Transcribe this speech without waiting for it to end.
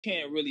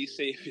can't really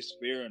say if it's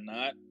fair or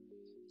not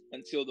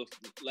until the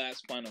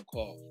last final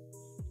call.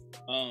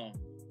 Um,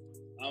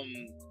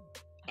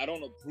 I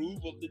don't approve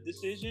of the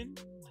decision,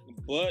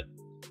 but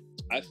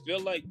I feel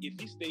like if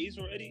he stays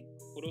ready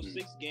for those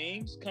 6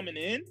 games coming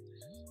in,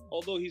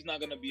 although he's not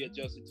going to be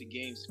adjusted to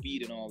game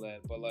speed and all that,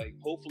 but like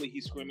hopefully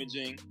he's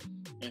scrimmaging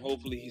and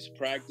hopefully he's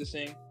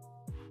practicing.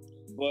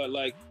 But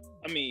like,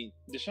 I mean,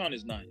 Deshaun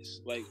is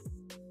nice. Like,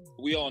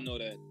 we all know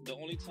that. The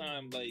only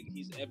time like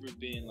he's ever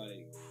been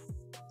like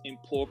in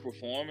poor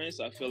performance,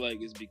 I feel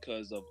like is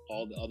because of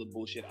all the other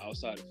bullshit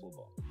outside of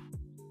football.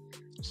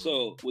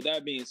 So with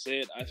that being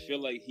said, I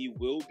feel like he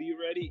will be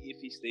ready if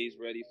he stays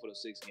ready for the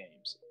 6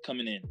 games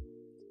coming in.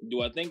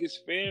 Do I think it's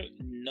fair?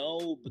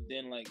 No, but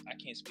then like I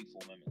can't speak for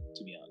women,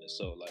 to be honest.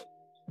 So like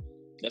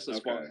that's as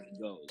far as it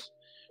goes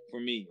for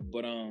me.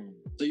 But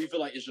so you feel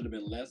like it should have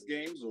been less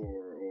games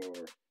or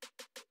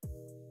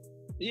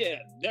yeah,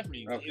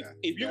 definitely. Okay.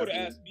 If you were to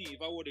ask me,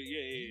 if I would have,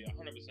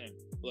 100%.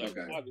 Like,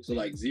 okay. So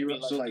like 0,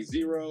 so like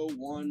 0,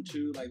 1,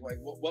 2, like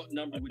what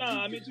number would you?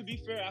 I mean, to be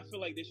fair, I feel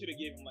like they should have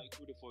gave him like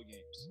 2 to 4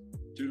 games.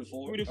 2 to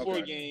 4? 3 to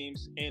 4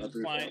 games, and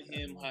fine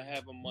him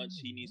however much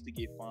he needs to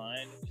get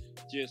fined,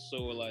 just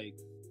so like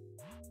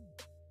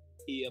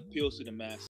he appeals to the masses.